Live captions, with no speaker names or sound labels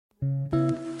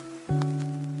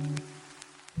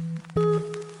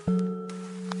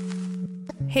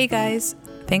Hey guys,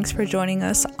 thanks for joining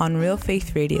us on Real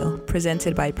Faith Radio,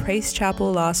 presented by Praise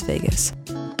Chapel Las Vegas.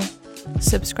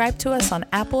 Subscribe to us on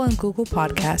Apple and Google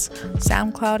Podcasts,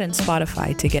 SoundCloud, and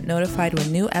Spotify to get notified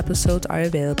when new episodes are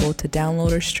available to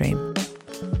download or stream.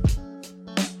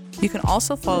 You can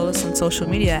also follow us on social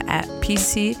media at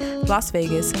PC Las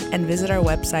Vegas and visit our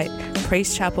website,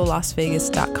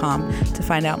 praisechapellasvegas.com, to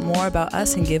find out more about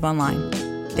us and give online.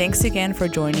 Thanks again for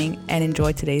joining and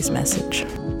enjoy today's message.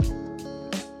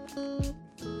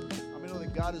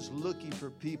 God is looking for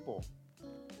people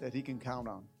that he can count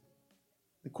on.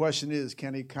 The question is,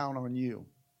 can he count on you?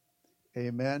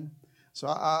 Amen. So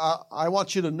I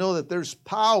want you to know that there's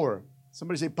power.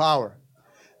 Somebody say power.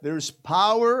 There's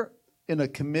power in a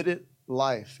committed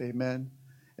life. Amen.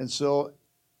 And so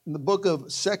in the book of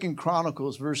 2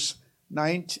 Chronicles, verse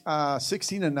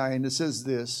 16 and 9, it says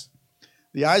this: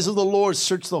 the eyes of the Lord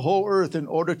search the whole earth in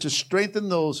order to strengthen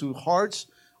those whose hearts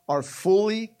are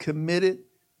fully committed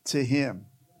to him.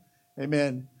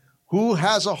 Amen. Who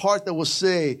has a heart that will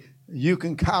say, you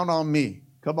can count on me?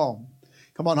 Come on.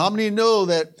 Come on. How many know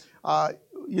that,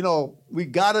 we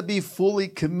got to be fully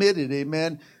committed?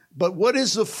 Amen. But what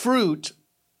is the fruit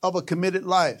of a committed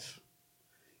life?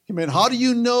 Amen. How do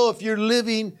you know if you're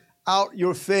living out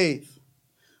your faith?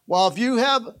 Well, if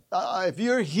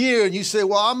you're here and you say,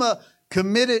 well, I'm a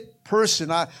committed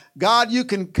person. God, you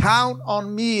can count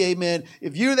on me. Amen.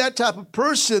 If you're that type of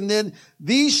person, then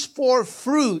these 4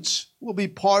 fruits will be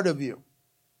part of you.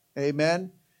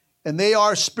 Amen. And they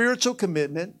are spiritual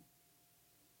commitment.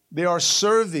 They are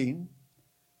serving,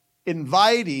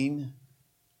 inviting,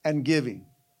 and giving.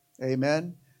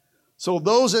 Amen. So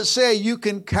those that say you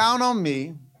can count on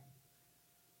me,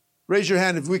 raise your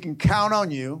hand if we can count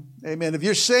on you. Amen. If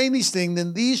you're saying these things,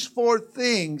 then these 4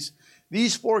 things,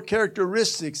 these 4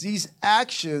 characteristics, these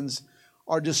actions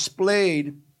are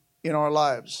displayed in our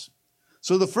lives.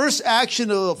 So the first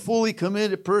action of a fully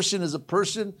committed person is a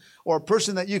person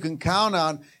that you can count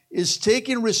on is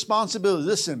taking responsibility,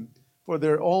 listen, for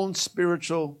their own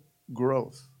spiritual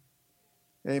growth.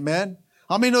 Amen.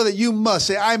 How many know that you must?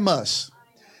 Say, I must.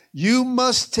 You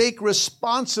must take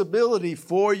responsibility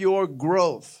for your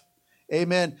growth.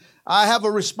 Amen. I have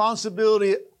a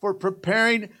responsibility for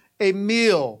preparing a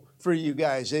meal for you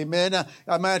guys. Amen.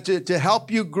 I'm to help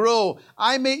you grow.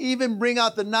 I may even bring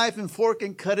out the knife and fork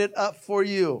and cut it up for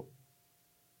you.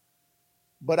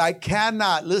 But I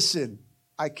cannot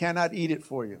eat it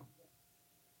for you.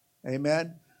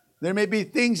 Amen. There may be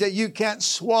things that you can't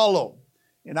swallow,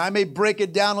 and I may break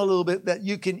it down a little bit that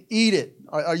you can eat it.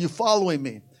 Are you following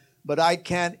me? But I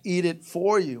can't eat it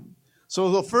for you.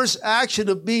 So the first action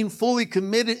of being fully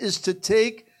committed is to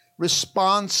take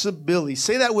responsibility.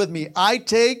 Say that with me. I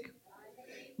take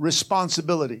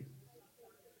responsibility.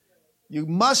 You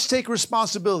must take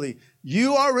responsibility.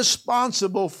 You are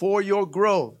responsible for your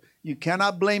growth. You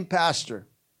cannot blame pastor.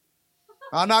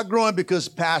 I'm not growing because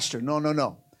pastor.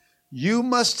 No. You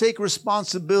must take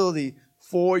responsibility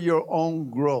for your own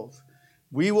growth.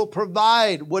 We will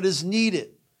provide what is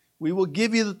needed. We will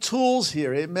give you the tools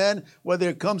here. Amen. Whether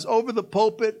it comes over the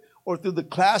pulpit or through the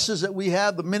classes that we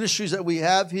have, the ministries that we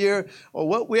have here,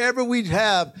 or wherever we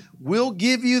have, we'll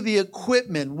give you the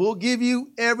equipment. We'll give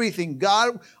you everything.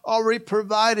 God already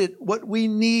provided what we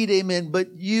need, amen.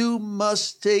 But you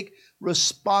must take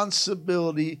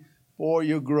responsibility for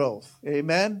your growth,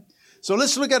 amen. So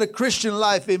let's look at a Christian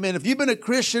life, amen. If you've been a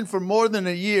Christian for more than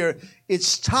a year,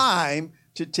 it's time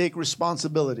to take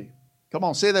responsibility. Come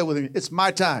on, say that with me. It's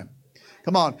my time.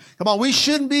 Come on. We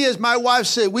shouldn't be, as my wife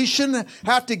said, we shouldn't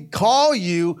have to call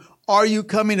you, are you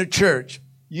coming to church?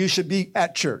 You should be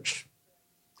at church.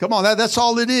 Come on, that's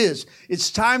all it is. It's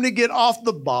time to get off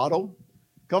the bottle.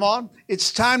 Come on.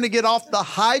 It's time to get off the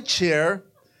high chair.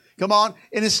 Come on.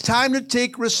 And it's time to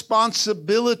take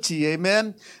responsibility.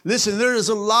 Amen. Listen, there is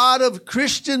a lot of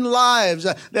Christian lives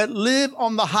that live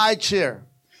on the high chair.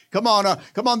 Come on.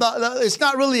 It's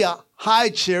not really a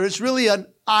high chair. It's really an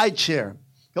eye chair.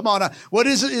 Come on. What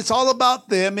is it? It's all about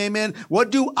them. Amen. What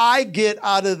do I get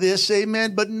out of this?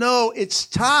 Amen. But no, it's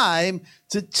time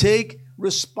to take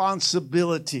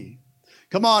responsibility.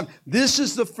 Come on. This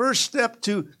is the first step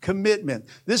to commitment.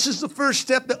 This is the first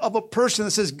step of a person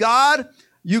that says, God,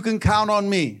 you can count on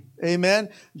me. Amen.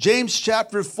 James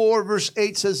chapter 4, verse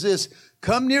 8 says this: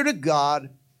 come near to God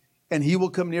and he will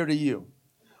come near to you.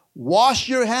 Wash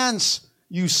your hands,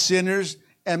 you sinners,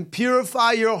 and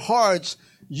purify your hearts,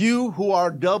 you who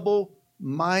are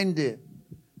double-minded.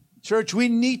 Church, we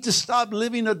need to stop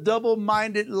living a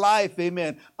double-minded life.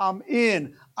 Amen. I'm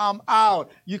in, I'm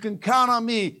out. You can count on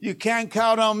me. You can't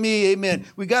count on me. Amen.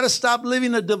 We got to stop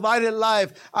living a divided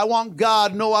life. I want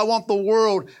God. No, I want the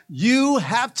world. You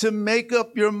have to make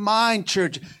up your mind,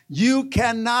 church. You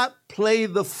cannot play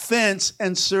the fence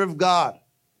and serve God.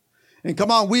 And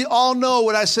come on, we all know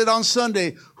what I said on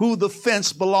Sunday, who the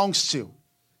fence belongs to.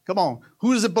 Come on,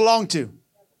 who does it belong to?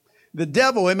 The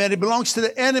devil, amen. It belongs to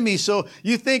the enemy. So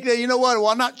you think that, you know what? Well,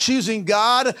 I'm not choosing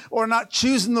God or not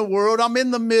choosing the world. I'm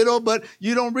in the middle, but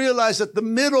you don't realize that the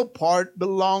middle part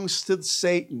belongs to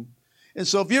Satan. And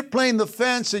so if you're playing the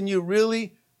fence, and you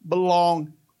really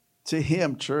belong to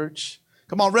him, church.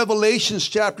 Come on, Revelations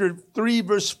chapter 3,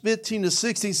 verse 15 to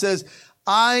 16 says,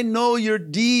 I know your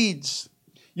deeds.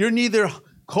 You're neither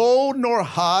cold nor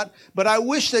hot, but I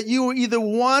wish that you were either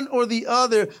one or the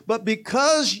other. But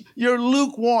because you're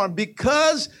lukewarm,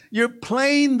 because you're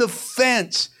playing the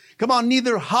fence, come on,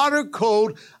 neither hot or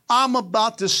cold, I'm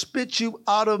about to spit you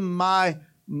out of my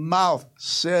mouth,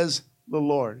 says the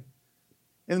Lord.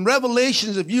 In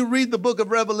Revelations, if you read the book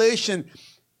of Revelation,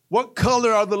 what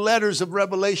color are the letters of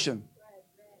Revelation?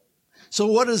 So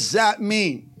what does that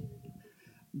mean?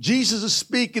 Jesus is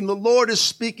speaking, the Lord is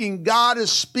speaking, God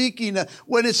is speaking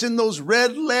when it's in those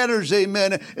red letters,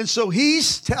 amen. And so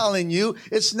he's telling you,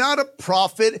 it's not a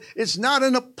prophet, it's not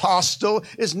an apostle,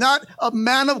 it's not a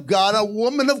man of God, a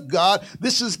woman of God.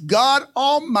 This is God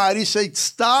Almighty saying,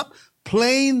 stop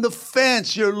playing the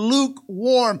fence. You're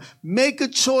lukewarm. Make a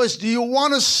choice. Do you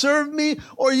want to serve me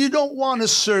or you don't want to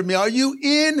serve me? Are you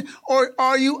in or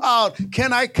are you out?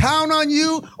 Can I count on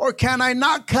you or can I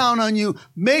not count on you?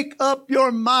 Make up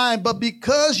your mind. But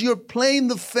because you're playing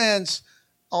the fence,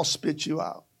 I'll spit you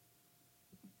out.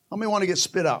 How many want to get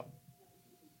spit out?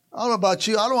 I don't know about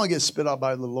you. I don't want to get spit out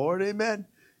by the Lord. Amen.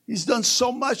 He's done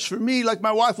so much for me. Like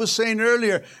my wife was saying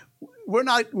earlier, we're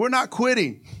not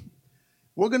quitting.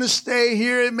 We're going to stay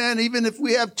here, amen, even if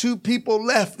we have 2 people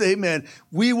left, amen.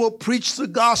 We will preach the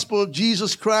gospel of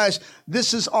Jesus Christ.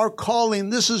 This is our calling.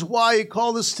 This is why he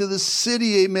called us to the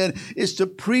city, amen, is to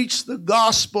preach the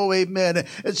gospel, amen.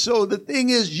 And so the thing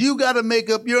is, you got to make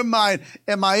up your mind.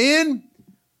 Am I in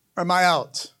or am I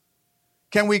out?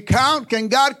 Can we count? Can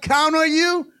God count on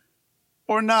you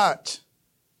or not?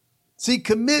 See,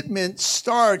 commitment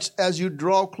starts as you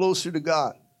draw closer to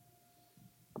God,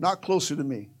 not closer to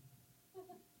me.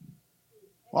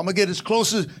 Well, I'm going to get as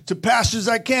close to pastor as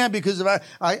I can because if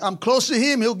I'm close to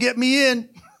him, he'll get me in.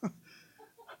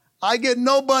 I get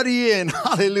nobody in.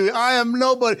 Hallelujah. I am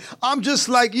nobody. I'm just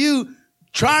like you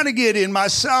trying to get in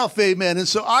myself. Amen. And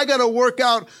so I got to work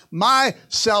out my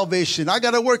salvation. I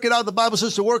got to work it out. The Bible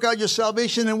says to work out your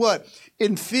salvation in what?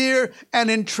 In fear and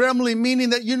in trembling, meaning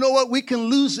that, you know what? We can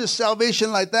lose this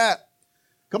salvation like that.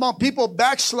 Come on, people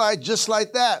backslide just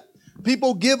like that.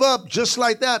 People give up just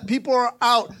like that. People are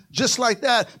out just like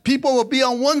that. People will be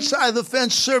on one side of the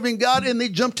fence serving God and they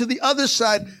jump to the other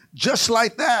side just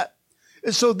like that.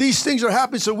 And so these things are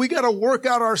happening. So we got to work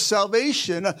out our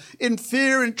salvation in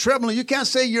fear and trembling. You can't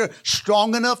say you're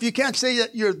strong enough. You can't say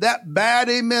that you're that bad,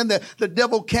 amen, that the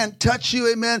devil can't touch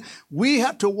you, amen. We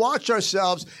have to watch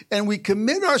ourselves and we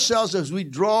commit ourselves as we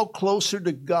draw closer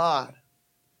to God.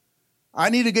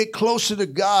 I need to get closer to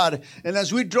God. And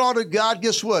as we draw to God,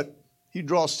 guess what? He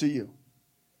draws to you.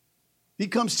 He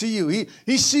comes to you.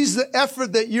 He sees the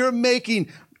effort that you're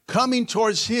making coming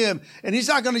towards him. And he's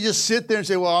not going to just sit there and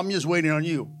say, well, I'm just waiting on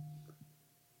you.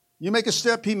 You make a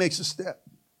step, he makes a step.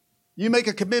 You make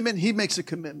a commitment, he makes a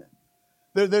commitment.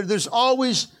 There's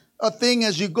always a thing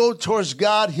as you go towards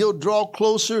God, he'll draw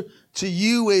closer to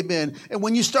you, amen. And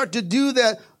when you start to do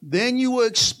that, then you will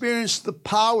experience the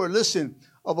power, listen,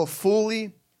 of a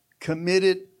fully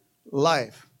committed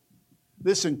life.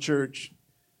 Listen, church,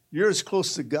 you're as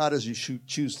close to God as you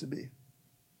choose to be.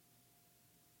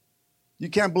 You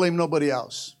can't blame nobody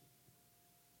else.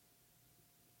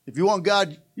 If you want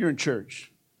God, you're in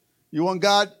church. You want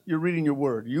God, you're reading your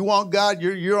word. You want God,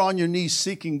 you're on your knees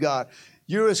seeking God.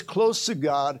 You're as close to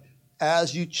God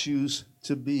as you choose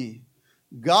to be.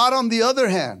 God, on the other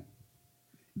hand,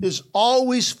 is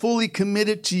always fully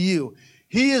committed to you.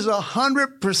 He is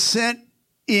 100%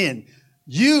 in.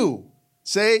 You,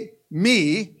 say,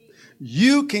 me,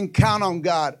 you can count on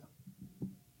God.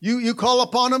 You call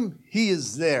upon him, he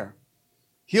is there.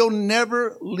 He'll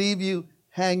never leave you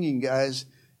hanging, guys.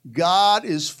 God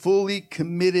is fully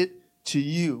committed to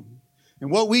you.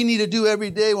 And what we need to do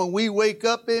every day when we wake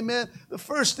up, amen, the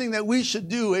first thing that we should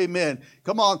do, amen.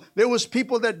 Come on, there was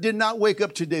people that did not wake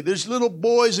up today. There's little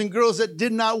boys and girls that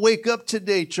did not wake up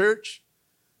today, church.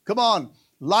 Come on.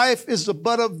 Life is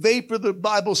but a vapor, the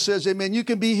Bible says, amen. You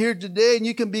can be here today and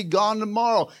you can be gone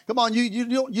tomorrow. Come on,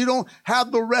 you don't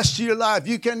have the rest of your life.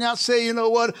 You cannot say, you know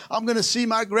what, I'm going to see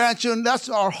my grandchildren. That's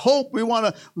our hope. We want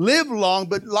to live long,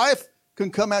 but life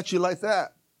can come at you like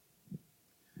that.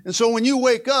 And so when you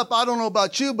wake up, I don't know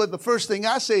about you, but the first thing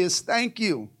I say is thank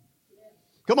you.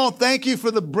 Come on, thank you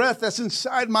for the breath that's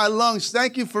inside my lungs.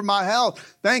 Thank you for my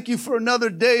health. Thank you for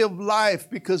another day of life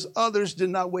because others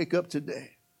did not wake up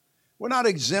today. We're not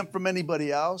exempt from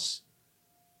anybody else.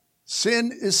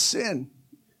 Sin is sin.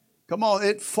 Come on,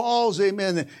 it falls,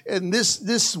 amen. And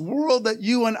this world that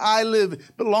you and I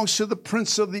live belongs to the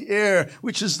prince of the air,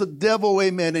 which is the devil,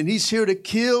 amen. And he's here to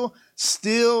kill,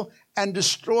 steal, and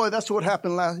destroy. That's what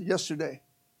happened yesterday.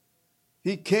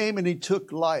 He came and he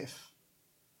took life.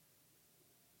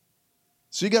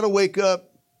 So you got to wake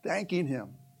up thanking him.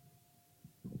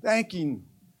 Thanking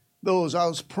those. I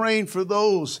was praying for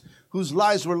those whose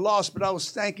lives were lost, but I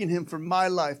was thanking him for my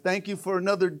life. Thank you for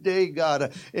another day,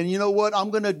 God. And you know what?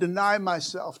 I'm going to deny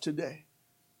myself today.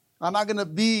 I'm not going to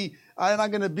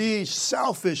be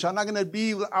selfish. I'm not going to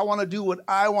be, I want to do what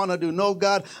I want to do. No,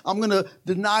 God, I'm going to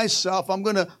deny self. I'm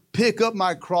going to pick up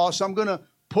my cross. I'm going to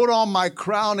put on my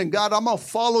crown. And God, I'm going to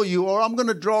follow you, or I'm going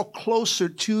to draw closer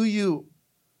to you.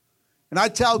 And I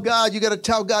tell God, you got to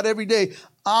tell God every day,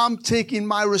 I'm taking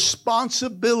my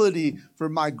responsibility for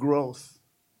my growth.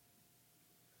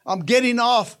 I'm getting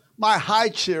off my high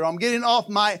chair. I'm getting off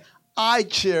my eye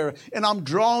chair, and I'm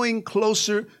drawing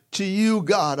closer to you,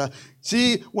 God.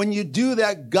 See, when you do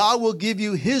that, God will give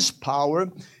you his power,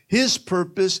 his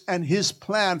purpose, and his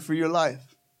plan for your life.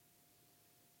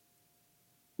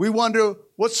 We wonder,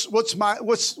 what's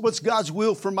God's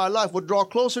will for my life? Well, draw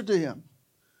closer to him.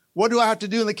 What do I have to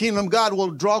do in the kingdom of God?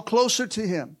 Well, draw closer to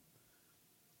him.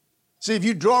 See, if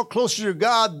you draw closer to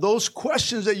God, those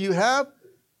questions that you have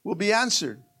will be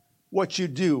answered. What you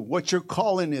do, what your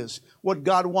calling is, what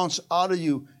God wants out of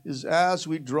you is as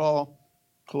we draw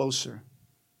closer.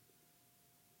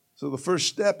 So the first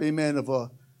step, amen, of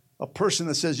a person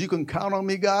that says, you can count on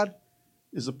me, God,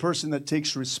 is a person that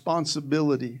takes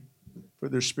responsibility for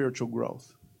their spiritual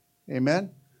growth.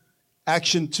 Amen?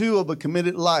 Action 2 of a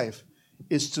committed life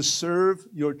is to serve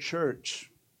your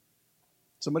church.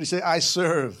 Somebody say, I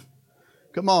serve.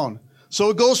 Come on. So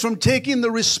it goes from taking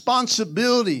the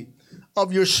responsibility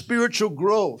of your spiritual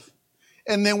growth.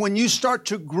 And then when you start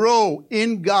to grow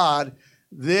in God,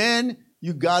 then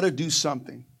you got to do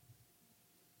something.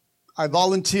 I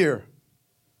volunteer.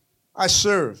 I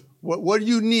serve. What do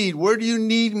you need? Where do you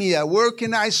need me at? Where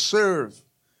can I serve?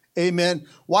 Amen.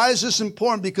 Why is this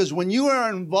important? Because when you are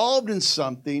involved in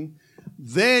something,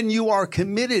 then you are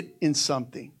committed in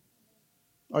something.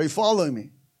 Are you following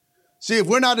me? See, if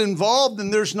we're not involved,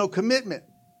 then there's no commitment.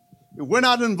 If we're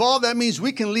not involved, that means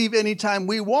we can leave anytime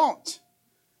we want.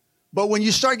 But when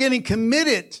you start getting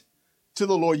committed to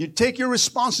the Lord, you take your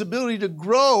responsibility to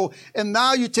grow, and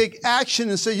now you take action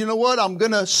and say, you know what, I'm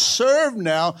going to serve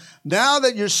now. Now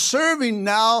that you're serving,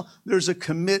 now there's a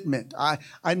commitment. I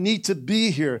need to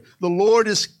be here. The Lord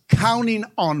is counting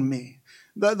on me.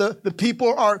 The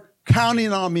people are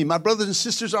counting on me. My brothers and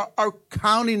sisters are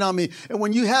counting on me. And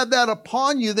when you have that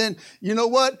upon you, then you know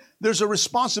what? There's a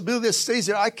responsibility that stays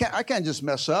there. I can't just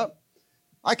mess up.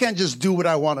 I can't just do what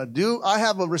I want to do. I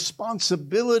have a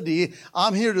responsibility.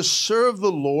 I'm here to serve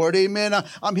the Lord. Amen.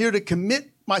 I'm here to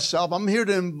commit myself. I'm here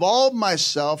to involve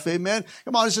myself. Amen.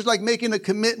 Come on. It's just like making a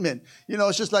commitment. You know,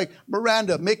 it's just like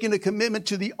Miranda making a commitment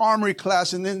to the armory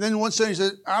class. And then one Sunday he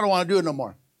says, I don't want to do it no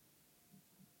more.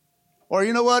 Or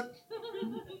you know what?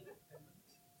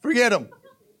 Forget them.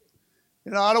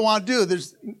 You know, I don't want to do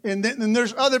it. And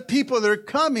there's other people that are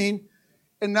coming,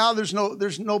 and now there's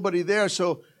nobody there.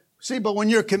 So, see, but when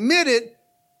you're committed,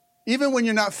 even when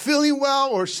you're not feeling well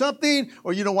or something,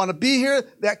 or you don't want to be here,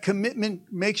 that commitment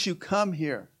makes you come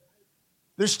here.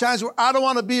 There's times where I don't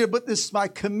want to be here, but this is my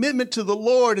commitment to the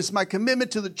Lord. It's my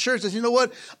commitment to the church. It's, you know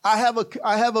what? I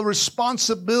have a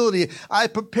responsibility. I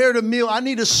prepared a meal. I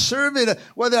need to serve it,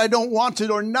 whether I don't want it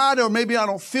or not, or maybe I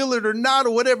don't feel it or not,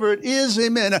 or whatever it is.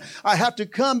 Amen. I have to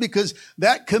come because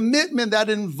that commitment, that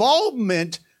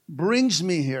involvement brings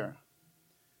me here.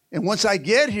 And once I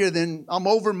get here, then I'm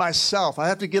over myself. I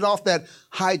have to get off that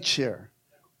high chair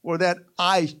or that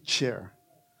eye chair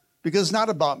because it's not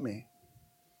about me.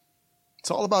 It's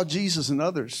all about Jesus and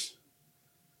others.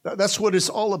 That's what it's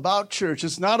all about, church.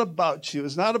 It's not about you.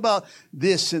 It's not about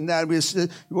this and that.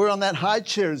 We're on that high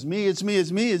chair. It's me, it's me,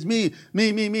 it's me, it's me,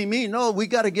 me. No, we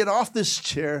got to get off this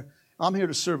chair. I'm here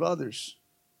to serve others.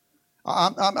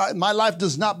 My life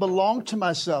does not belong to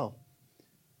myself.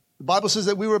 The Bible says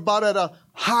that we were bought at a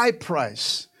high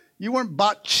price. You weren't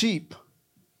bought cheap.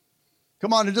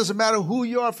 Come on, it doesn't matter who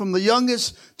you are, from the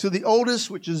youngest to the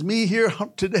oldest, which is me here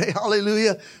today.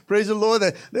 Hallelujah. Praise the Lord.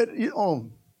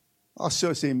 I'll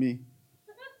still say me.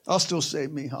 I'll still say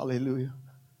me. Hallelujah.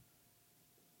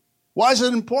 Why is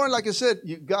it important? Like I said,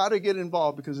 you got to get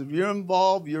involved, because if you're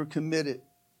involved, you're committed.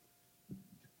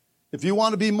 If you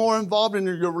want to be more involved in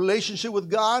your relationship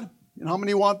with God, you know how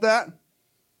many want that?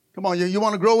 Come on, you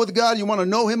want to grow with God, you want to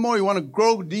know Him more, you want to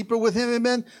grow deeper with Him,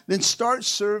 amen? Then start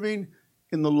serving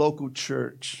in the local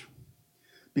church.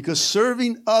 Because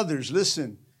serving others,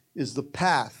 listen, is the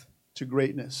path to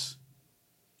greatness.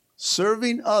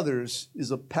 Serving others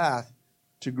is a path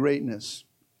to greatness.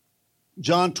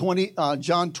 John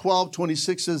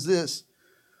 12:26 says this,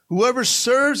 whoever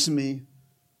serves me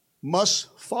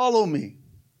must follow me.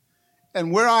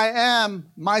 And where I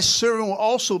am, my servant will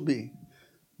also be.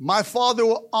 My Father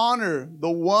will honor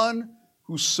the one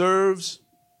who serves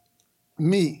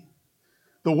me.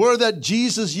 The word that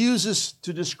Jesus uses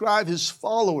to describe His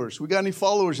followers, we got any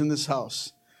followers in this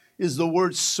house, is the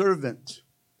word servant.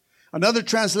 Another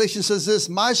translation says this,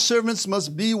 my servants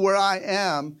must be where I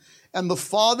am, and the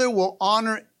Father will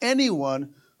honor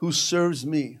anyone who serves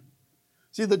me.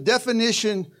 See, the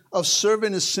definition of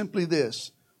servant is simply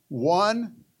this,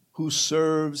 one who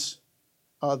serves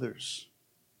others.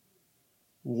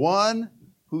 One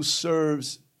who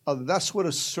serves others. That's what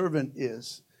a servant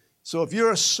is. So if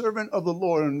you're a servant of the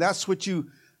Lord, and that's what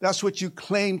you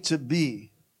claim to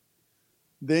be,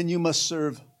 then you must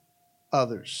serve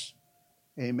others.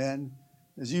 Amen.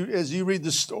 As you read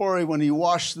the story, when He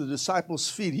washed the disciples'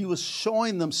 feet, He was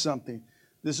showing them something.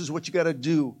 This is what you got to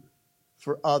do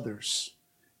for others.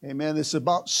 Amen. It's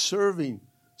about serving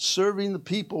the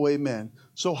people. Amen.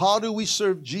 So how do we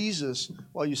serve Jesus?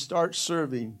 Well, you start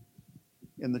serving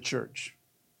in the church.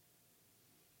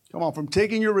 Come on, from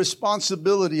taking your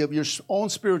responsibility of your own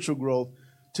spiritual growth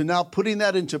to now putting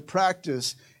that into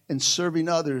practice and serving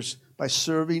others by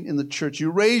serving in the church.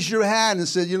 You raise your hand and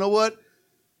say, you know what?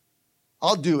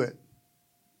 I'll do it.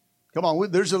 Come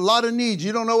on, there's a lot of needs.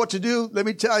 You don't know what to do? Let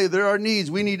me tell you, there are needs.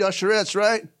 We need usherettes,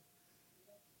 right?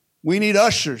 We need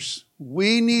ushers.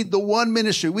 We need the one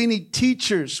ministry. We need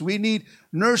teachers. We need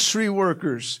nursery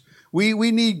workers. We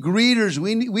need greeters.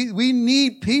 We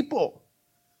need people.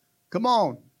 Come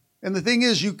on. And the thing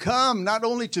is, you come not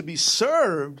only to be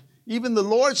served, even the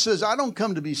Lord says, I don't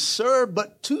come to be served,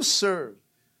 but to serve.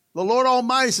 The Lord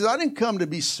Almighty says, I didn't come to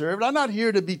be served. I'm not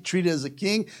here to be treated as a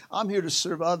king. I'm here to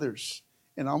serve others.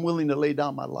 And I'm willing to lay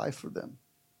down my life for them.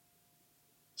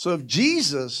 So if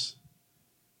Jesus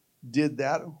did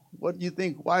that, what do you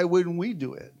think? Why wouldn't we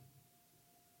do it?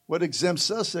 What exempts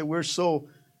us that we're so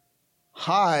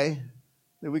high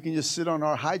that we can just sit on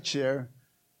our high chair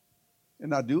and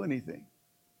not do anything?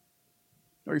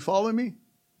 Are you following me?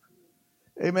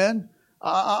 Amen.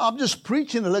 I'm just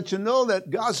preaching to let you know that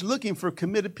God's looking for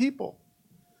committed people.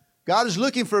 God is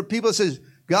looking for people that says,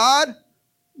 God,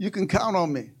 you can count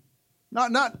on me.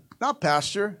 Not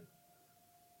pastor.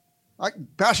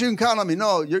 Pastor, you can count on me.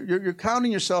 No, you're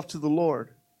counting yourself to the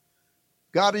Lord.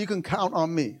 God, you can count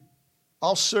on me.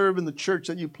 I'll serve in the church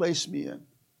that you place me in.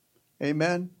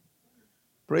 Amen.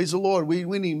 Praise the Lord. We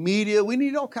need media. We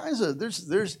need all kinds of,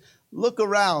 look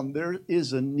around. There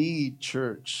is a need,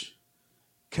 church.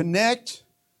 Connect,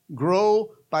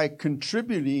 grow by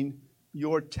contributing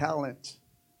your talent.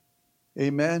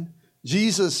 Amen.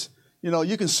 Jesus,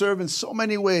 you can serve in so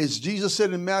many ways. Jesus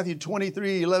said in Matthew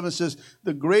 23:11 says,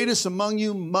 the greatest among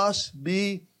you must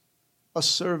be a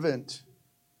servant.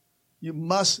 You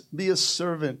must be a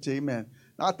servant. Amen.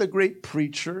 Not the great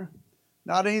preacher,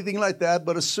 not anything like that,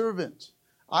 but a servant.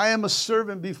 I am a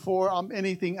servant before I'm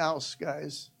anything else,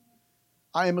 guys.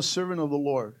 I am a servant of the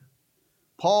Lord.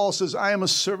 Paul says, I am a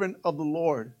servant of the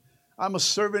Lord. I'm a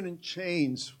servant in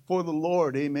chains for the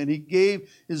Lord. Amen. He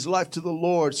gave his life to the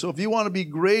Lord. So if you want to be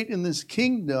great in this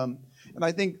kingdom, and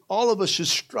I think all of us should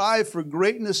strive for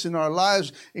greatness in our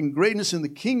lives and greatness in the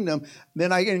kingdom,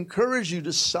 then I encourage you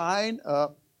to sign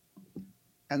up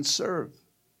and serve.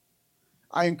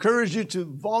 I encourage you to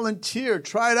volunteer.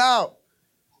 Try it out.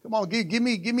 Come on, give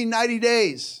me 90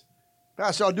 days.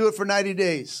 Pastor, I'll do it for 90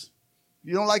 days. If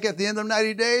you don't like it at the end of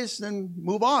 90 days, then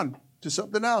move on to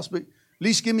something else. But at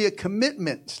least give me a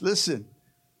commitment, listen,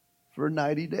 for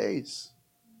 90 days.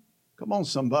 Come on,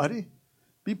 somebody.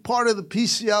 Be part of the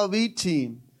PCLV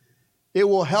team. It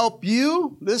will help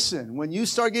you. Listen, when you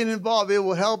start getting involved, it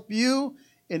will help you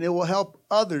and it will help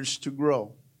others to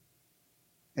grow.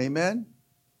 Amen?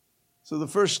 So the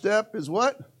first step is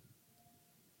what?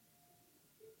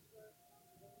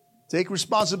 Take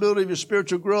responsibility of your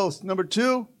spiritual growth. Number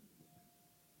 2,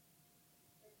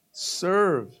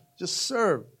 serve. Just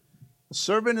serve. A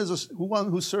servant is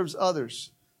one who serves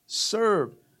others.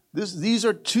 Serve. These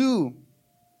are two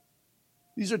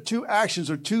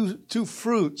actions or two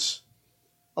fruits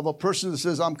of a person that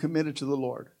says, I'm committed to the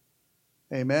Lord.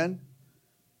 Amen.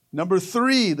 Number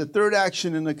 3, the third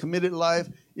action in a committed life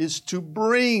is to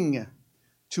bring,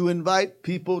 to invite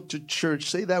people to church.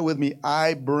 Say that with me.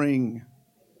 I bring.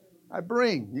 I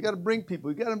bring. You got to bring people.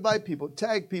 You got to invite people,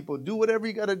 tag people, do whatever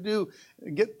you got to do.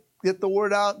 Get the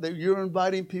word out that you're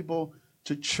inviting people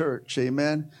to church.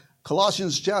 Amen.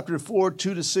 Colossians chapter 4,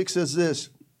 2-6 says this.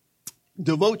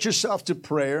 Devote yourself to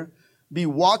prayer. Be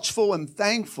watchful and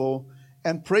thankful,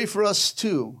 and pray for us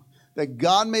too, that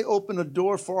God may open a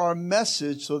door for our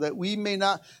message so that we may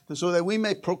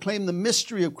proclaim the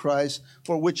mystery of Christ,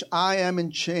 for which I am in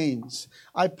chains.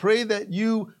 I pray that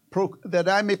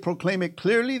I may proclaim it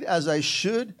clearly as I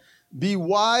should. Be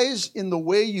wise in the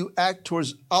way you act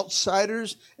towards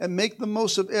outsiders and make the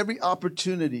most of every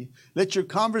opportunity. Let your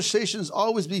conversations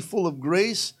always be full of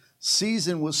grace,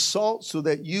 seasoned with salt, so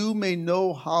that you may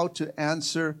know how to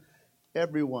answer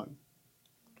everyone.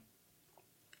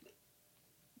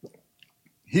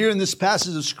 Here in this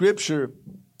passage of Scripture,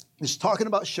 it's talking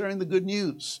about sharing the good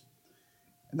news.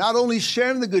 Not only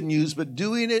sharing the good news, but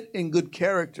doing it in good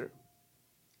character.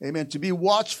 Amen. To be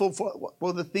watchful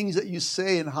for the things that you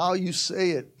say and how you say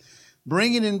it.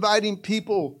 Bringing, inviting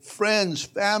people, friends,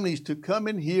 families to come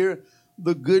and hear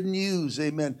the good news.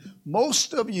 Amen.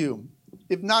 Most of you,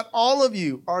 if not all of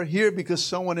you, are here because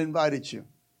someone invited you.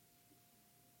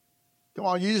 Come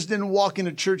on, you just didn't walk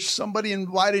into church. Somebody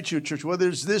invited you to church. Whether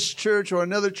it's this church or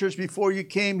another church before you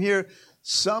came here,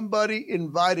 somebody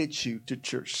invited you to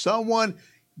church. Someone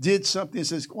did something and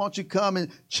says, why don't you come and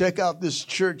check out this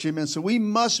church? Amen. So we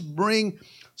must bring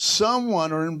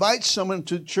someone or invite someone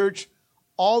to church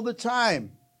all the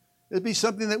time. It'd be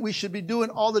something that we should be doing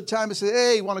all the time and say,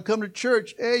 hey, you want to come to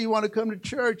church? Hey, you want to come to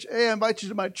church? Hey, I invite you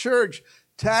to my church.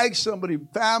 Tag somebody,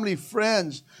 family,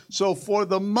 friends. So for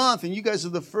the month, and you guys are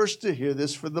the first to hear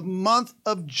this, for the month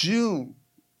of June,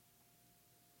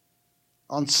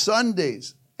 on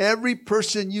Sundays, every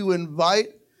person you invite,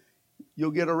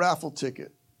 you'll get a raffle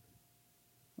ticket.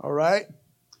 All right?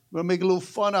 We're going to make a little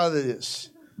fun out of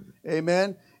this.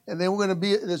 Amen? And then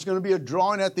there's going to be a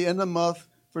drawing at the end of the month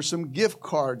for some gift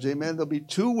cards. Amen? There'll be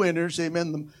 2 winners.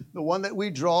 Amen? The one that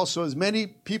we draw. So as many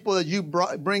people that you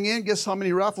bring in, guess how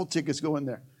many raffle tickets go in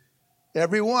there?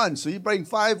 Every one. So you bring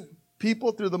 5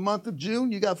 people through the month of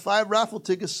June, you got 5 raffle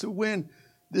tickets to win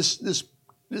this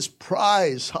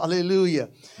prize. Hallelujah.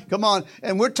 Come on.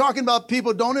 And we're talking about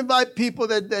people. Don't invite people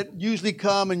that usually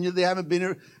come and they haven't been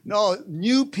here. No,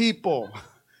 new people.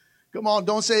 Come on.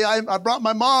 Don't say, I brought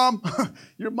my mom.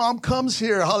 Your mom comes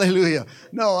here. Hallelujah.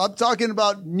 No, I'm talking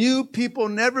about new people,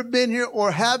 never been here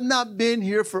or have not been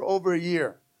here for over a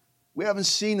year. We haven't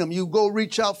seen them. You go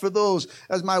reach out for those.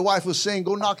 As my wife was saying,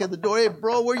 go knock at the door. Hey,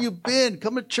 bro, where you been?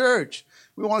 Come to church.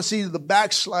 We want to see the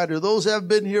backslider. Those that have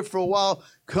been here for a while,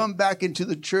 come back into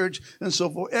the church. And so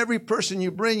for every person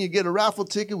you bring, you get a raffle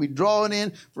ticket. We draw it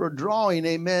in for a drawing.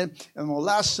 Amen. And on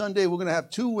last Sunday, we're going to have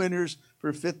 2 winners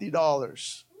for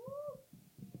 $50.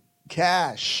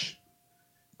 Cash.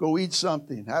 Go eat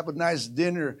something. Have a nice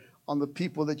dinner on the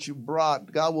people that you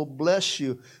brought. God will bless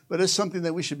you. But it's something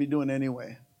that we should be doing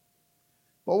anyway.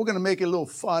 But we're going to make it a little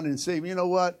fun and say, you know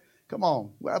what? Come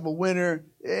on, we have a winner.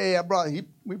 Hey,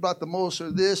 we brought the most or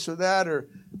this or that, or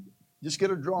just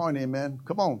get a drawing, amen.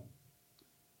 Come on.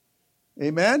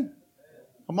 Amen?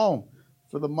 Come on.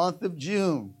 For the month of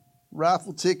June,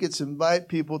 raffle tickets, invite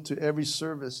people to every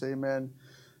service, amen.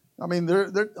 I mean,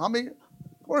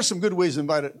 what are some good ways to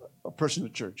invite a person to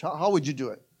church? How would you do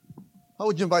it? How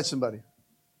would you invite somebody?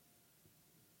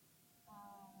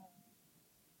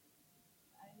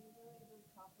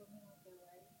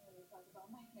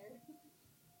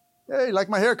 Hey, like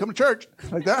my hair? Come to church.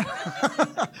 Like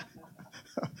that.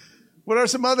 What are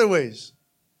some other ways?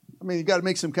 I mean, you got to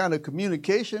make some kind of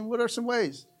communication. What are some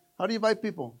ways? How do you invite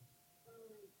people?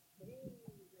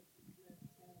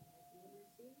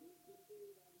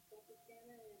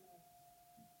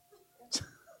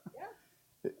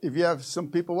 If you have some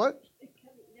people, what?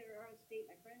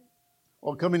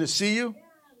 Oh, coming to see you?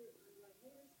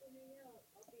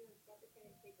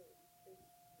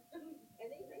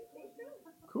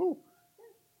 Cool.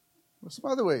 What's some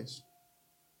other ways?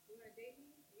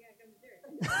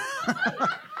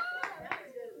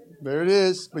 There it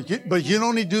is. But you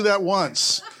only do that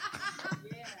once.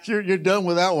 You're done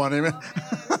with that one. Amen.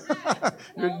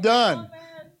 You're done.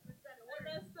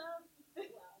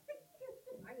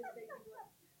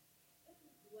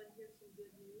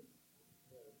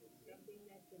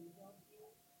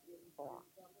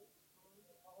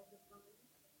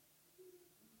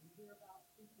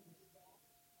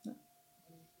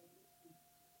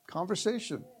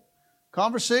 Conversation.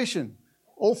 Conversation.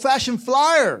 Old-fashioned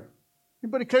flyer.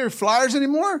 Anybody carry flyers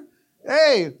anymore?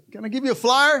 Hey, can I give you a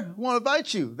flyer? I want to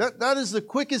invite you. That is the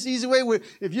quickest, easy way.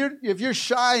 If you're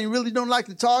shy and you really don't like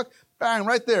to talk, bang,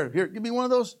 right there. Here, give me one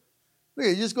of those. Look,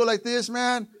 you just go like this,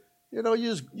 man. You know,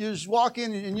 you just walk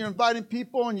in and you're inviting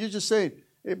people and you just say,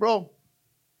 hey, bro, I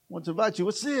want to invite you.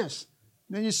 What's this?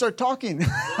 And then you start talking.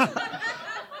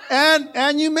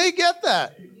 and you may get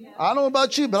that. I don't know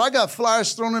about you, but I got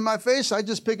flyers thrown in my face. I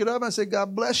just pick it up and I say,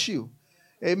 God bless you.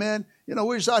 Amen. You know,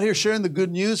 we're just out here sharing the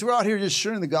good news. We're out here just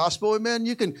sharing the gospel. Amen.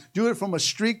 You can do it from a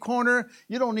street corner.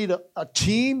 You don't need a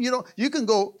team. You can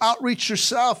go outreach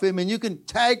yourself. Amen. You can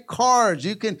tag cards.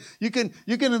 You can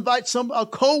invite a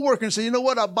coworker and say, you know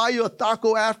what? I'll buy you a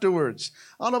taco afterwards.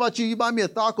 I don't know about you. You buy me a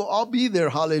taco, I'll be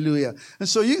there. Hallelujah. And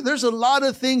so there's a lot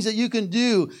of things that you can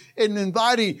do in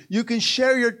inviting. You can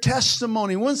share your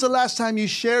testimony. When's the last time you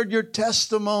shared your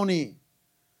testimony?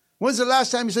 When's the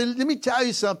last time you said, let me tell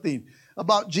you something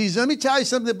about Jesus. Let me tell you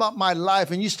something about my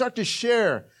life. And you start to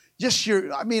share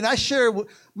I share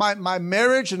my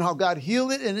marriage and how God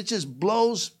healed it, and it just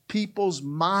blows people's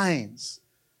minds.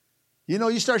 You know,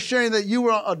 you start sharing that you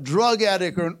were a drug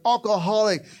addict or an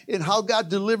alcoholic and how God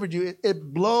delivered you.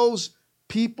 It blows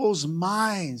people's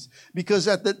minds, because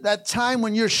at that time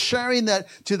when you're sharing that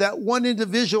to that one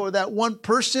individual or that one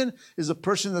person is a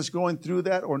person that's going through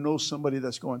that or knows somebody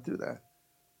that's going through that.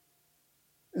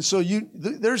 And so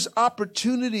there's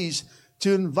opportunities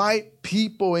to invite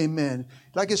people, amen.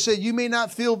 Like I said, you may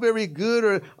not feel very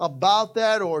good about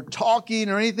that or talking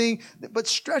or anything, but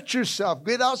stretch yourself.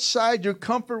 Get outside your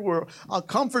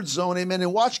comfort zone, amen,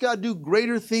 and watch God do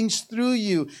greater things through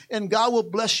you, and God will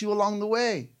bless you along the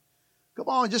way. Come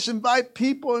on, just invite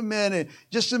people, amen, and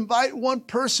just invite one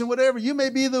person, whatever. You may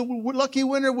be the lucky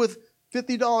winner with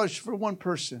 $50 for one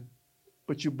person,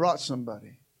 but you brought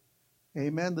somebody.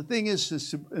 Amen. The thing is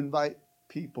to invite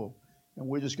people, and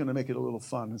we're just going to make it a little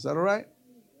fun. Is that all right?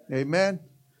 Amen.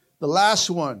 The last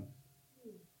one.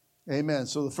 Amen.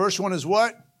 So the first one is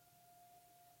what?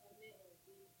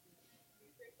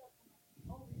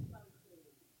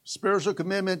 Spiritual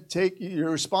commitment. You're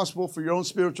responsible for your own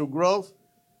spiritual growth.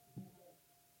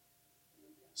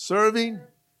 Serving,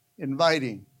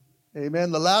 inviting.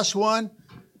 Amen. The last one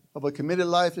of a committed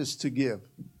life is to give.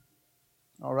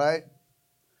 All right.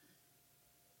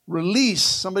 Release.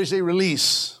 Somebody say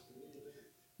release.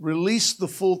 Release the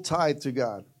full tithe to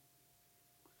God.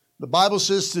 The Bible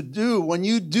says when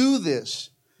you do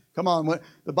this, come on,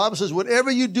 the Bible says whatever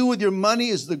you do with your money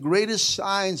is the greatest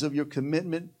signs of your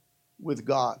commitment with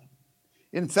God.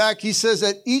 In fact, he says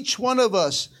that each one of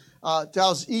us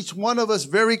tells each one of us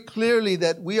very clearly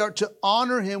that we are to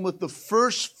honor him with the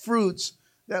first fruits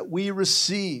that we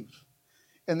receive.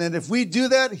 And then if we do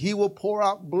that, he will pour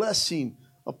out blessing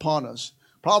upon us.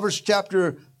 Proverbs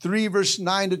chapter 3, verse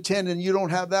 9 to 10, and you don't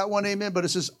have that one, amen, but it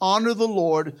says, honor the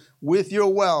Lord with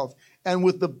your wealth and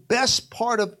with the best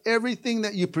part of everything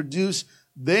that you produce.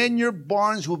 Then your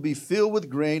barns will be filled with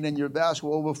grain and your vats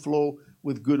will overflow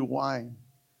with good wine.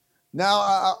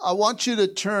 Now, I want you to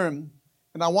turn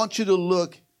and I want you to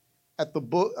look at the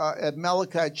book, at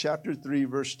Malachi chapter 3,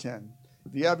 verse 10.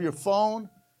 If you have your phone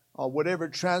or whatever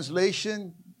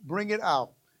translation, bring it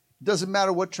out. It doesn't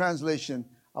matter what translation.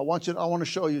 I want to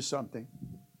show you something.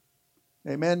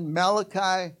 Amen.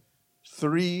 Malachi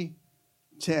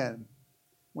 3:10.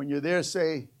 When you're there,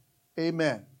 say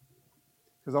amen.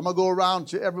 Because I'm going to go around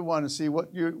to everyone and see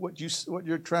what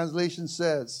your translation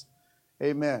says.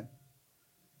 Amen.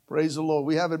 Praise the Lord.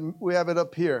 We have it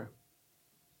up here.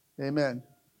 Amen.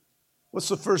 What's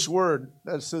the first word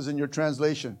that it says in your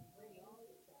translation?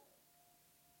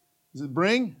 Is it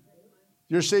bring?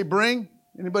 You say bring?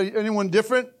 Anyone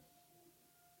different?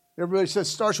 Everybody says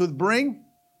starts with bring,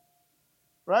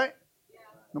 right? Yeah.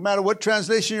 No matter what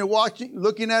translation you're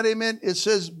looking at, amen, it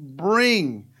says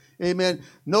bring, amen.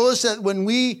 Notice that when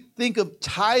we think of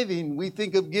tithing, we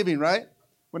think of giving, right?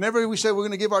 Whenever we say we're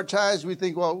going to give our tithes, we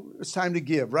think, well, it's time to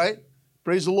give, right?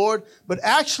 Praise the Lord. But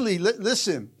actually,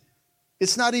 listen,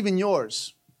 it's not even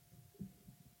yours.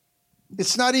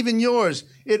 It's not even yours.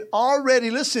 It already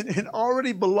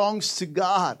belongs to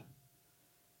God.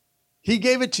 He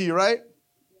gave it to you, right?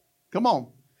 Come on.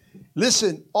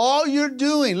 Listen, all you're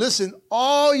doing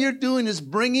is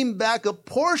bringing back a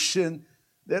portion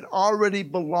that already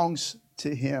belongs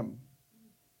to him.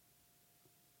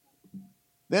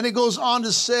 Then it goes on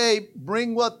to say,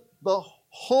 bring what? The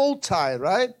whole tithe,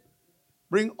 right?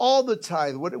 Bring all the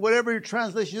tithe. Whatever your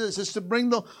translation is, it says to bring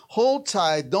the whole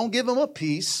tithe. Don't give him a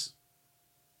piece.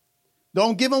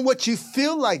 Don't give him what you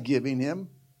feel like giving him.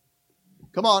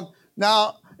 Come on.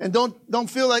 Now, And don't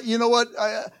feel like, you know what,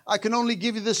 I can only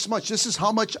give you this much. This is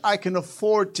how much I can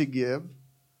afford to give,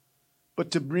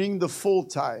 but to bring the full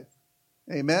tithe.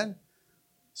 Amen?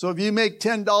 So if you make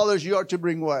 $10, you ought to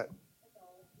bring what?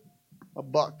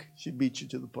 $1. She beat you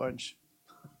to the punch.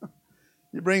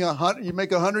 You bring 100, you make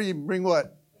 100, you bring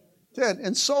what? 10,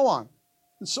 and so on.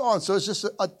 And so on. So it's just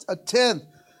a tenth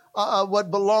what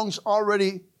belongs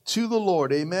already to the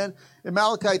Lord. Amen? In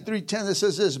Malachi 3:10 it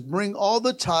says this, bring all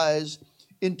the tithes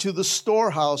into the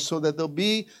storehouse so that there'll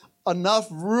be enough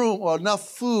room or enough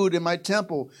food in my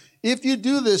temple. If you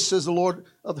do this, says the Lord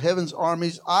of heaven's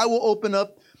armies, I will open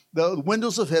up the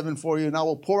windows of heaven for you, and I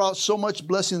will pour out so much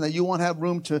blessing that you won't have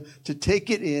room to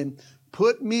take it in.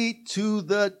 Put me to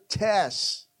the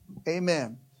test.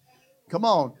 Amen. Come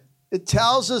on. It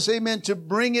tells us, amen, to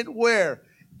bring it where?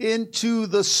 Into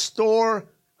the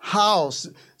storehouse.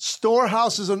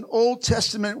 Storehouse is an Old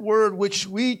Testament word, which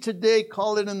we today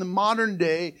call it in the modern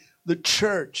day, the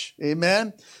church.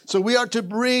 Amen. So we are to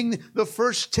bring the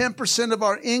first 10% of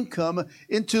our income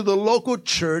into the local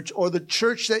church or the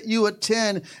church that you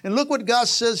attend. And look what God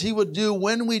says he would do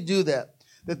when we do that.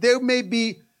 That there may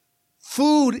be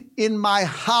food in my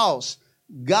house,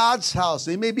 God's house.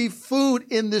 There may be food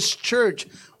in this church.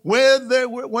 Where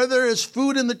there is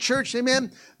food in the church,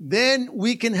 amen, then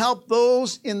we can help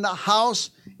those in the house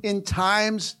in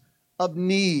times of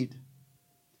need.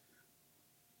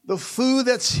 The food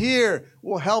that's here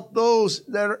will help those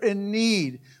that are in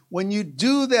need. When you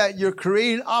do that, you're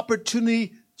creating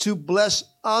opportunity to bless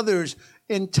others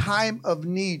in time of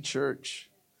need,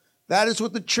 church. That is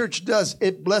what the church does.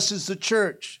 It blesses the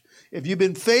church. If you've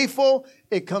been faithful,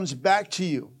 it comes back to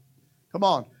you. Come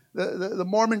on. The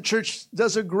Mormon church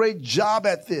does a great job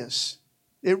at this.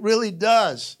 It really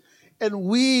does. And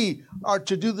we are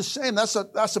to do the same. That's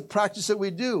a practice that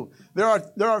we do. There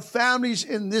are families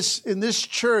in this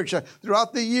church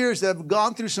throughout the years that have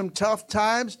gone through some tough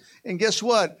times. And guess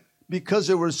what? Because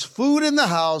there was food in the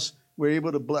house, we're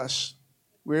able to bless.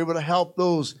 We're able to help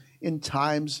those in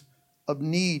times of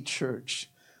need, church.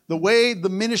 The way the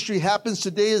ministry happens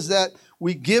today is that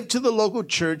we give to the local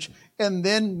church and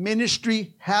then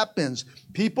ministry happens.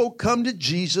 People come to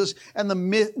Jesus and the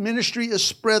ministry is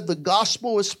spread. The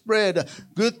gospel is spread.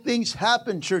 Good things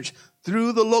happen, church,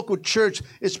 through the local church.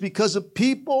 It's because of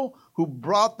people who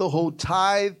brought the whole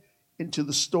tithe into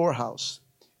the storehouse.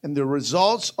 And the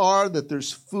results are that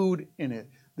there's food in it.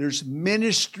 There's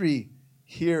ministry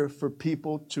here for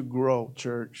people to grow,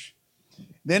 church.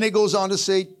 Then it goes on to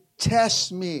say,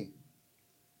 test me.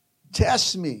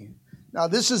 Test me. Now,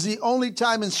 this is the only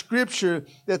time in Scripture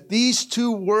that these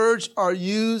two words are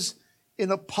used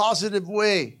in a positive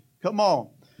way. Come on.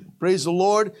 Praise the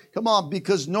Lord. Come on,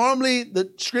 because normally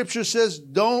the Scripture says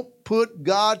don't put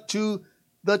God to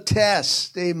the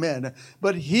test. Amen.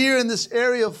 But here in this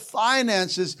area of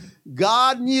finances,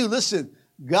 God knew, listen,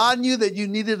 God knew that you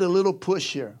needed a little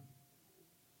push here.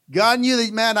 God knew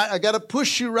that, man, I got to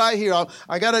push you right here.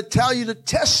 I got to tell you to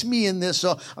test me in this.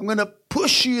 So I'm going to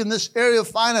push you in this area of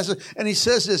finances. And he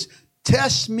says this,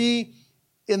 test me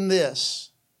in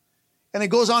this. And it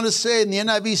goes on to say, and the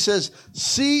NIV says,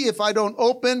 see if I don't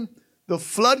open the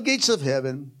floodgates of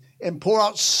heaven and pour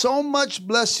out so much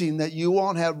blessing that you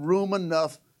won't have room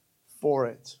enough for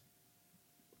it.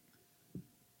 Do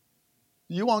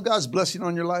you want God's blessing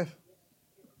on your life?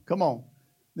 Come on.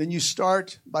 Then you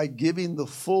start by giving the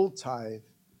full tithe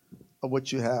of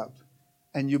what you have.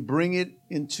 And you bring it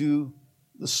into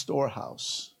the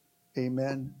storehouse.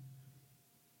 Amen.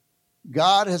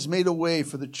 God has made a way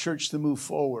for the church to move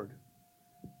forward.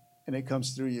 And it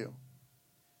comes through you.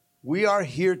 We are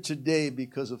here today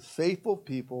because of faithful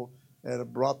people that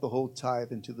have brought the whole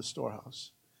tithe into the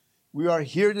storehouse. We are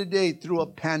here today through a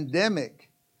pandemic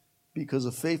because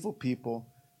of faithful people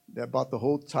that brought the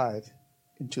whole tithe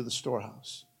into the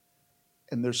storehouse.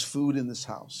 And there's food in this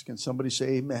house. Can somebody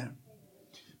say amen?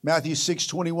 Matthew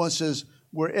 6:21 says,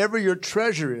 wherever your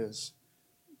treasure is,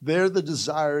 there the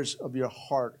desires of your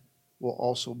heart will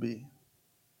also be.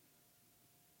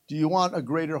 Do you want a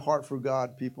greater heart for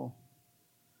God, people?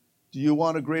 Do you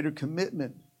want a greater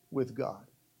commitment with God?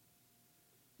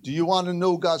 Do you want to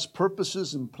know God's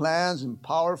purposes and plans and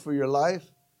power for your life?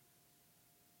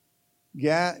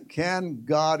 Can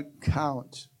God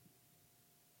count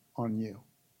on you?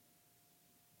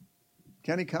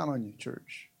 Can he count on you,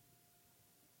 church?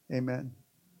 Amen.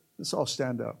 Let's all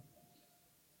stand up.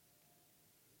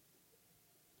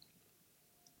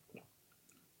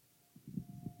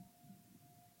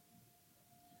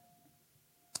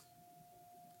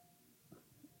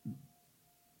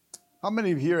 How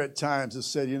many of you here at times have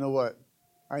said, you know what?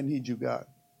 I need you, God.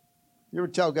 You ever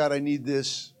tell God, I need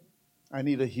this. I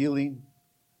need a healing.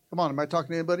 Come on, am I talking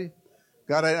to anybody?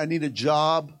 God, I need a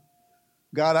job.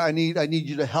 God, I need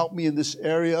you to help me in this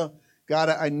area. God,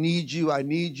 I need you. I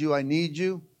need you. I need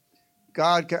you.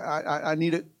 God, I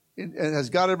need it. Has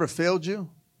God ever failed you?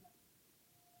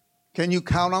 Can you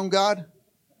count on God?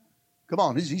 Come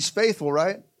on, he's faithful,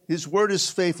 right? His word is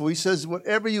faithful. He says,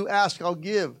 whatever you ask, I'll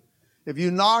give. If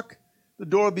you knock, the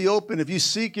door will be open. If you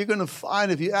seek, you're going to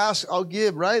find. If you ask, I'll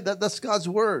give, right? That's God's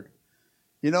word.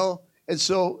 You know? And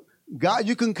so, God,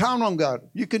 you can count on God.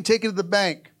 You can take it to the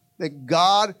bank that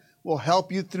God will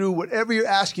help you through whatever you're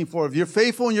asking for. If you're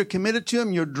faithful and you're committed to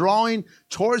Him, you're drawing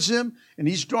towards Him, and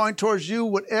He's drawing towards you,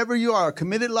 whatever you are, a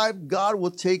committed life, God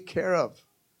will take care of.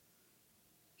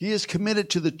 He is committed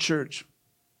to the church.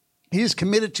 He is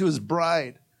committed to His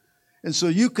bride. And so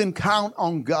you can count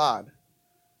on God,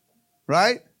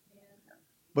 right?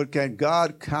 But can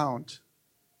God count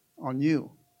on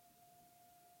you?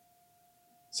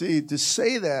 See, to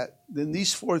say that, then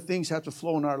these 4 things have to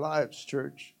flow in our lives,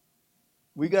 church.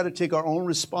 We got to take our own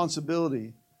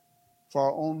responsibility for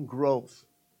our own growth.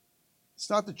 It's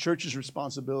not the church's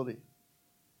responsibility.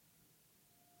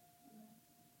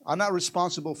 I'm not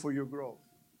responsible for your growth.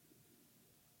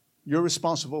 You're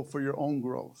responsible for your own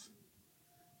growth.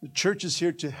 The church is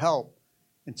here to help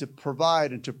and to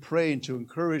provide and to pray and to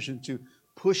encourage and to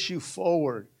push you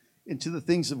forward into the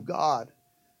things of God.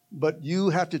 But you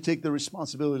have to take the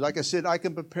responsibility. Like I said, I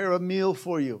can prepare a meal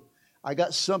for you. I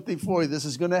got something for you. This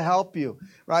is going to help you.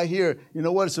 Right here. You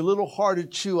know what? It's a little hard to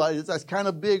chew. That's kind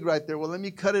of big right there. Well, let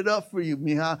me cut it up for you,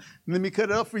 mija. Let me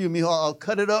cut it up for you, mija. I'll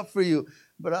cut it up for you.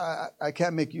 But I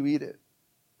can't make you eat it.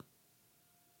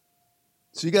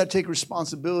 So you got to take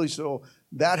responsibility. So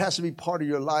that has to be part of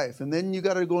your life. And then you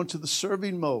got to go into the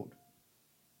serving mode.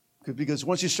 Because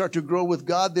once you start to grow with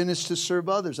God, then it's to serve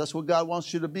others. That's what God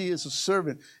wants you to be, as a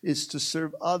servant, is to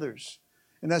serve others.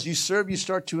 And as you serve, you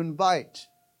start to invite.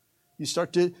 You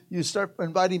start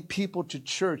inviting people to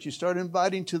church. You start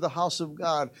inviting to the house of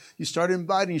God. You start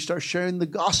sharing the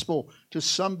gospel to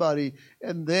somebody.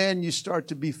 And then you start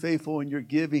to be faithful in your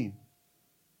giving.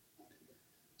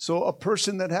 So a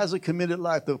person that has a committed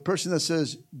life, the person that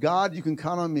says, God, you can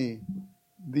count on me,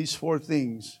 these 4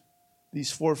 things,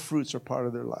 these 4 fruits are part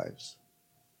of their lives.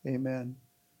 Amen.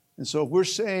 And so if we're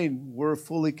saying we're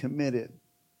fully committed,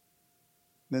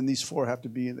 then these 4 have to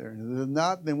be there. And if they're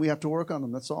not, then we have to work on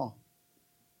them. That's all.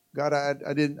 God,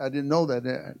 I didn't know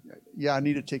that. Yeah, I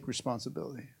need to take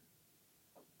responsibility.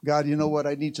 God, you know what?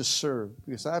 I need to serve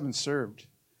because I haven't served.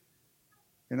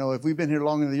 You know, if we've been here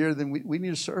long in the year, then we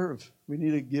need to serve. We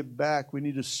need to give back. We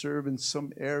need to serve in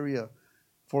some area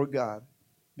for God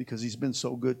because He's been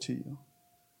so good to you.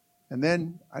 And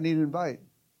then I need to invite.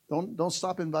 Don't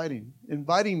stop inviting.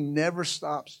 Inviting never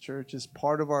stops, church. It's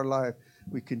part of our life.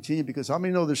 We continue because how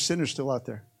many know there's sinners still out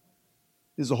there?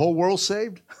 Is the whole world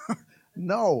saved?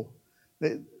 No.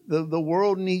 The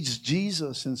world needs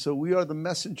Jesus, and so we are the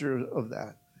messenger of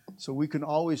that. So we can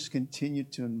always continue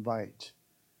to invite.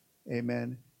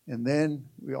 Amen. And then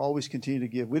we always continue to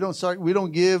give. We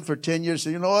don't give for 10 years. So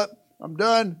you know what? I'm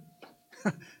done.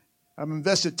 I'm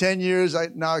invested 10 years.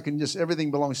 Now I can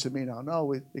everything belongs to me now.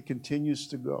 No, it continues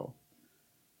to go.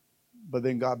 But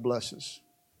then God blesses.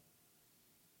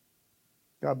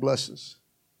 God blesses.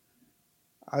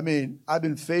 I mean, I've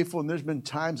been faithful, and there's been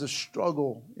times of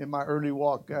struggle in my early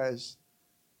walk, guys.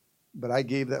 But I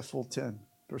gave that full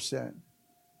 10%.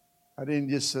 I didn't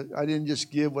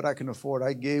just give what I can afford.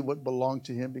 I gave what belonged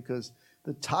to Him because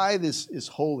the tithe is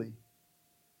holy.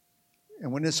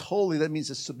 And when it's holy, that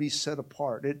means it's to be set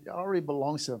apart. It already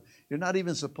belongs to Him. You're not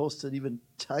even supposed to even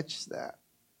touch that.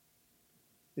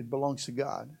 It belongs to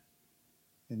God.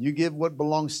 And you give what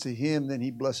belongs to Him, then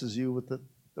He blesses you with the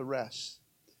rest.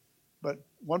 But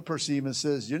one person even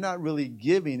says, you're not really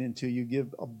giving until you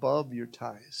give above your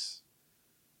tithes.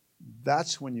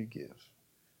 That's when you give.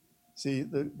 See,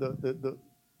 the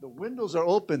windows are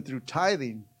open through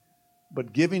tithing,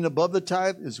 but giving above the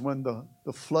tithe is when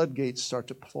the floodgates start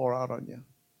to pour out on you.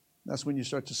 That's when you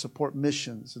start to support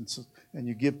missions and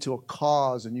you give to a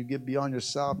cause and you give beyond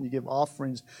yourself and you give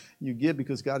offerings. And you give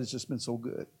because God has just been so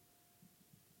good.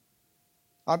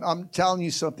 I'm telling you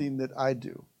something that I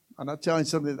do. I'm not telling you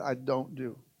something that I don't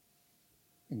do.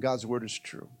 And God's word is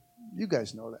true. You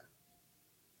guys know that.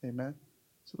 Amen.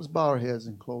 So let's bow our heads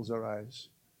and close our eyes.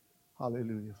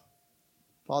 Hallelujah.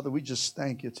 Father, we just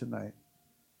thank You tonight.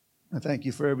 I thank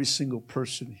You for every single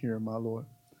person here, my Lord.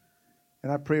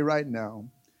 And I pray right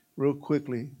now, real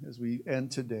quickly, as we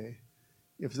end today,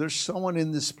 if there's someone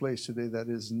in this place today that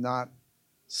is not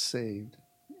saved,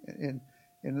 and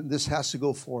this has to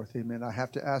go forth, amen. I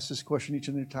have to ask this question each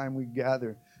and every time we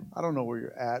gather. I don't know where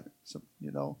you're at,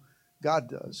 God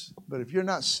does. But if you're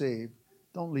not saved,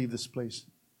 don't leave this place.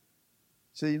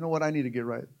 Say, you know what? I need to get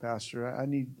right, Pastor. I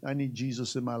need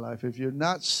Jesus in my life. If you're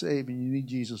not saved and you need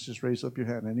Jesus, just raise up your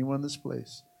hand. Anyone in this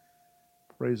place?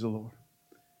 Praise the Lord.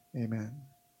 Amen.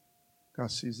 God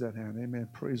sees that hand. Amen.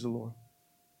 Praise the Lord.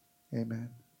 Amen.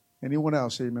 Anyone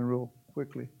else? Amen. Real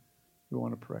quickly, we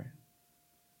want to pray.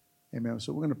 Amen.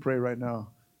 So we're going to pray right now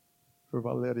for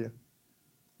Valeria.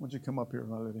 Why don't you come up here,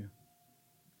 Valeria?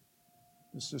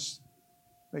 Let's just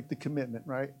make the commitment,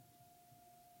 right?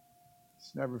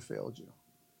 It's never failed you.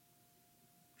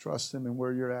 Trust Him in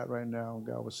where you're at right now.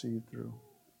 God will see you through.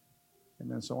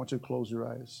 Amen. So I want you to close your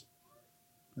eyes.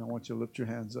 And I want you to lift your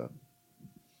hands up.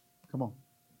 Come on.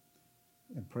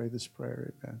 And pray this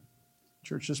prayer. Amen.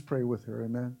 Church, just pray with her.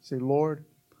 Amen. Say, Lord,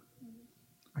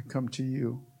 I come to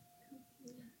you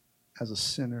as a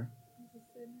sinner.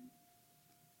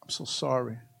 I'm so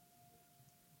sorry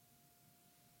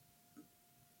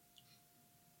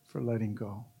for letting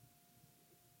go.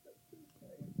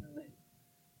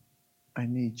 I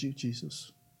need you,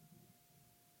 Jesus.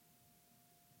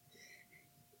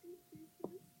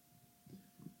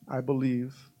 I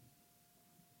believe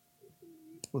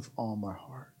with all my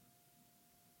heart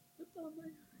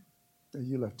that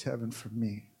you left heaven for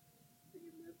me.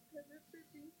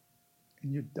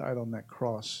 And you died on that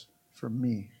cross for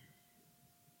me.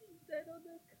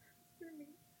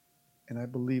 And I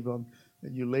believe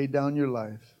that you laid down your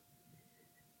life.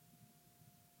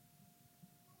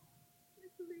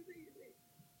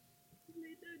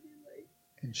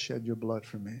 And shed your blood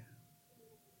for me.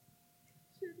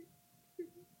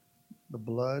 The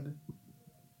blood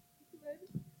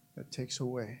that takes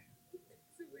away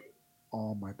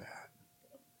all my bad.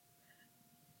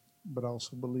 But I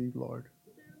also believe, Lord,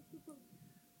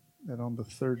 that on the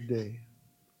third day,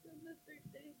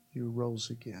 you rose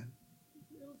again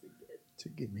to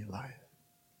give me life.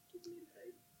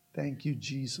 Thank you,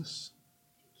 Jesus,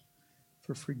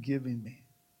 for forgiving me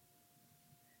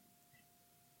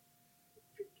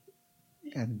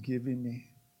and giving me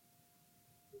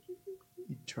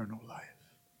eternal life.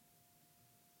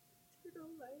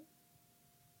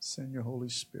 Send your Holy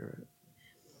Spirit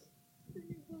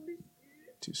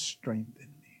to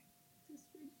strengthen me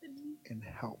and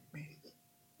help me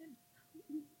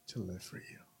to live for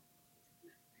you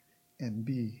and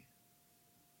be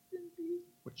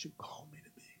what you call me to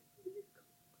be.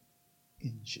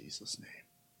 In Jesus' name.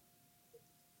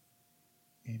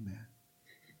 Amen.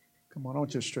 Come on, I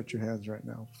want you to stretch your hands right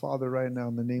now. Father, right now,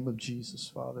 in the name of Jesus,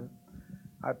 Father,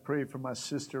 I pray for my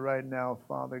sister right now,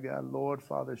 Father God. Lord,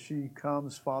 Father, she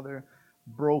comes, Father,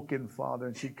 broken, Father,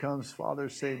 and she comes, Father,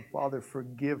 saying, Father,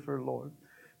 forgive her, Lord,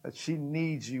 that she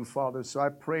needs you, Father. So I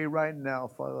pray right now,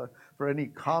 Father, for any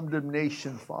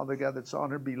condemnation, Father God, that's on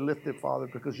her be lifted, Father,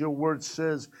 because your word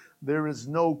says there is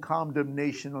no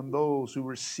condemnation on those who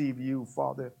receive you,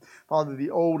 Father. Father, the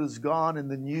old is gone and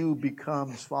the new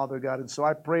becomes, Father God. And so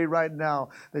I pray right now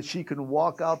that she can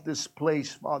walk out this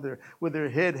place, Father, with her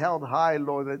head held high,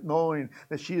 Lord, that knowing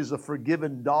that she is a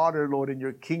forgiven daughter, Lord, in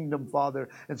your kingdom, Father.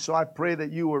 And so I pray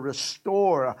that you will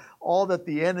restore all that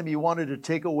the enemy wanted to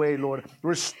take away, Lord.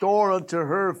 Restore unto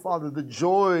her, Father, the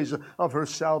joys of her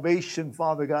salvation,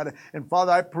 Father God. And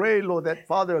Father, I pray, Lord, that,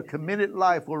 Father, a committed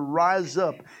life will rise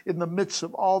up in the midst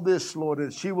of all this, Lord,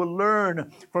 and she will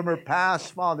learn from her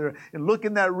past, Father, and look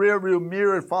in that rearview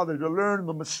mirror, Father, to learn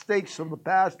the mistakes of the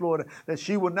past, Lord, that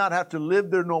she will not have to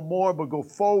live there no more, but go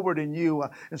forward in you.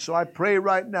 And so I pray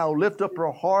right now, lift up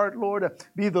her heart, Lord,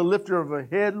 be the lifter of her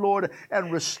head, Lord,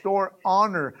 and restore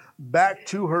honor back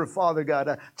to her, Father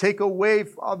God. Take away,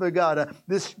 Father God,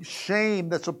 this shame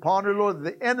that's upon her, Lord,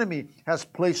 that the enemy has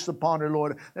placed upon her,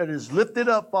 Lord, that is lifted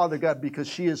up, Father God, because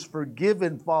she is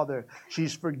forgiven, Father.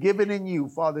 She's forgiven in you,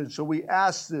 Father. And so we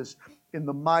ask this in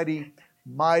the mighty,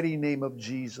 mighty name of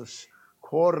Jesus.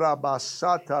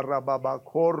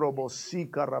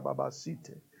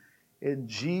 In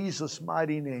Jesus'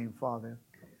 mighty name, Father.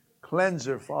 Cleanse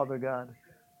her, Father God.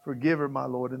 Forgive her, my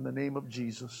Lord, in the name of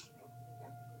Jesus.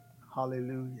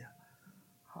 Hallelujah.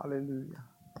 Hallelujah.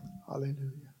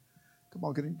 Hallelujah. Come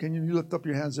on, can you lift up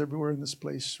your hands everywhere in this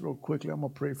place real quickly? I'm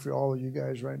going to pray for all of you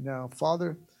guys right now.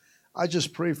 Father, I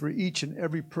just pray for each and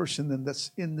every person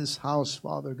that's in this house,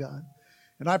 Father God.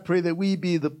 And I pray that we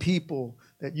be the people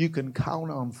that you can count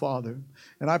on, Father.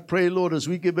 And I pray, Lord, as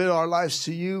we give our lives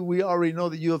to you, we already know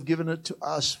that you have given it to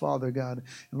us, Father God.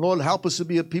 And Lord, help us to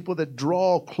be a people that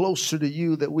draw closer to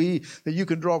you, that you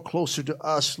can draw closer to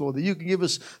us, Lord, that you can give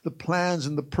us the plans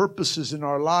and the purposes in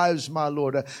our lives, my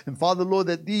Lord. And Father, Lord,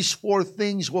 that these 4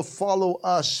 things will follow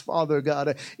us, Father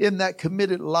God, in that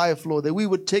committed life, Lord, that we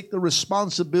would take the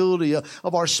responsibility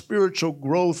of our spiritual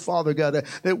growth, Father God,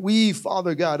 that we,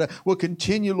 Father God, will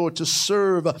continue, Lord, to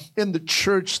serve in the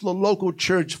church, the local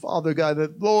church, Father God,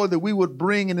 that Lord, that we would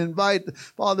bring and invite,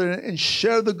 Father, and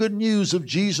share the good news of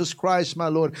Jesus Christ, my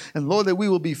Lord. And Lord, that we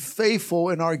will be faithful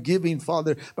in our giving,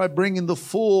 Father, by bringing the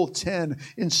full 10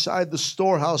 inside the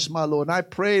storehouse, my Lord. And I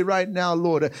pray right now,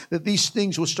 Lord, that these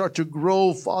things will start to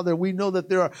grow, Father. We know that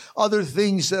there are other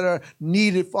things that are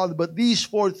needed, Father, but these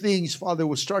 4 things, Father,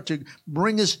 will start to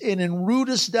bring us in and root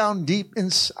us down deep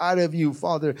inside of you,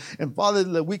 Father. And Father,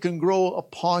 that we can grow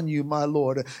upon you, my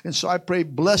Lord. And so I pray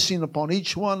blessing upon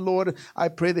each one, Lord. I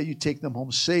pray that you take them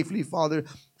home safely, Father.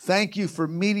 Thank you for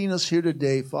meeting us here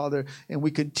today, Father. And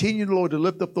we continue, Lord, to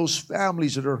lift up those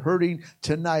families that are hurting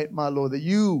tonight, my Lord, that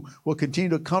you will continue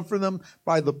to comfort them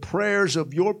by the prayers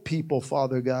of your people,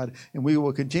 Father God. And we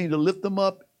will continue to lift them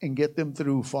up and get them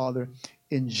through, Father.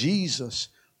 In Jesus'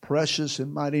 precious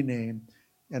and mighty name.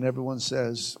 And everyone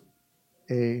says,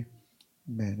 Amen.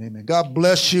 Amen. God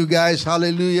bless you guys.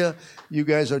 Hallelujah. You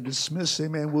guys are dismissed.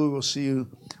 Amen. We will see you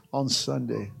on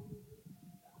Sunday.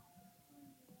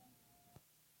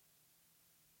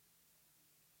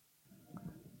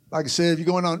 Like I said, if you're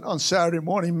going on Saturday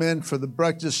morning, men, for the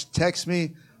breakfast, text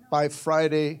me by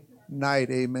Friday night.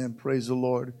 Amen. Praise the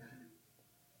Lord.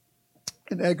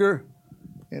 And Edgar,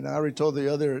 and I already told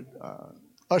the other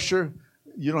usher,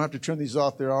 you don't have to turn these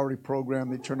off. They're already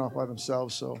programmed. They turn off by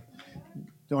themselves, so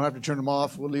don't have to turn them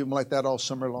off. We'll leave them like that all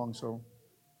summer long. So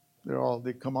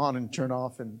they come on and turn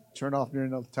off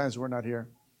during the times we're not here.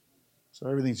 So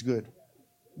everything's good.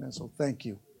 And so thank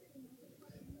you.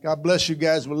 God bless you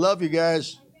guys. We love you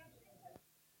guys.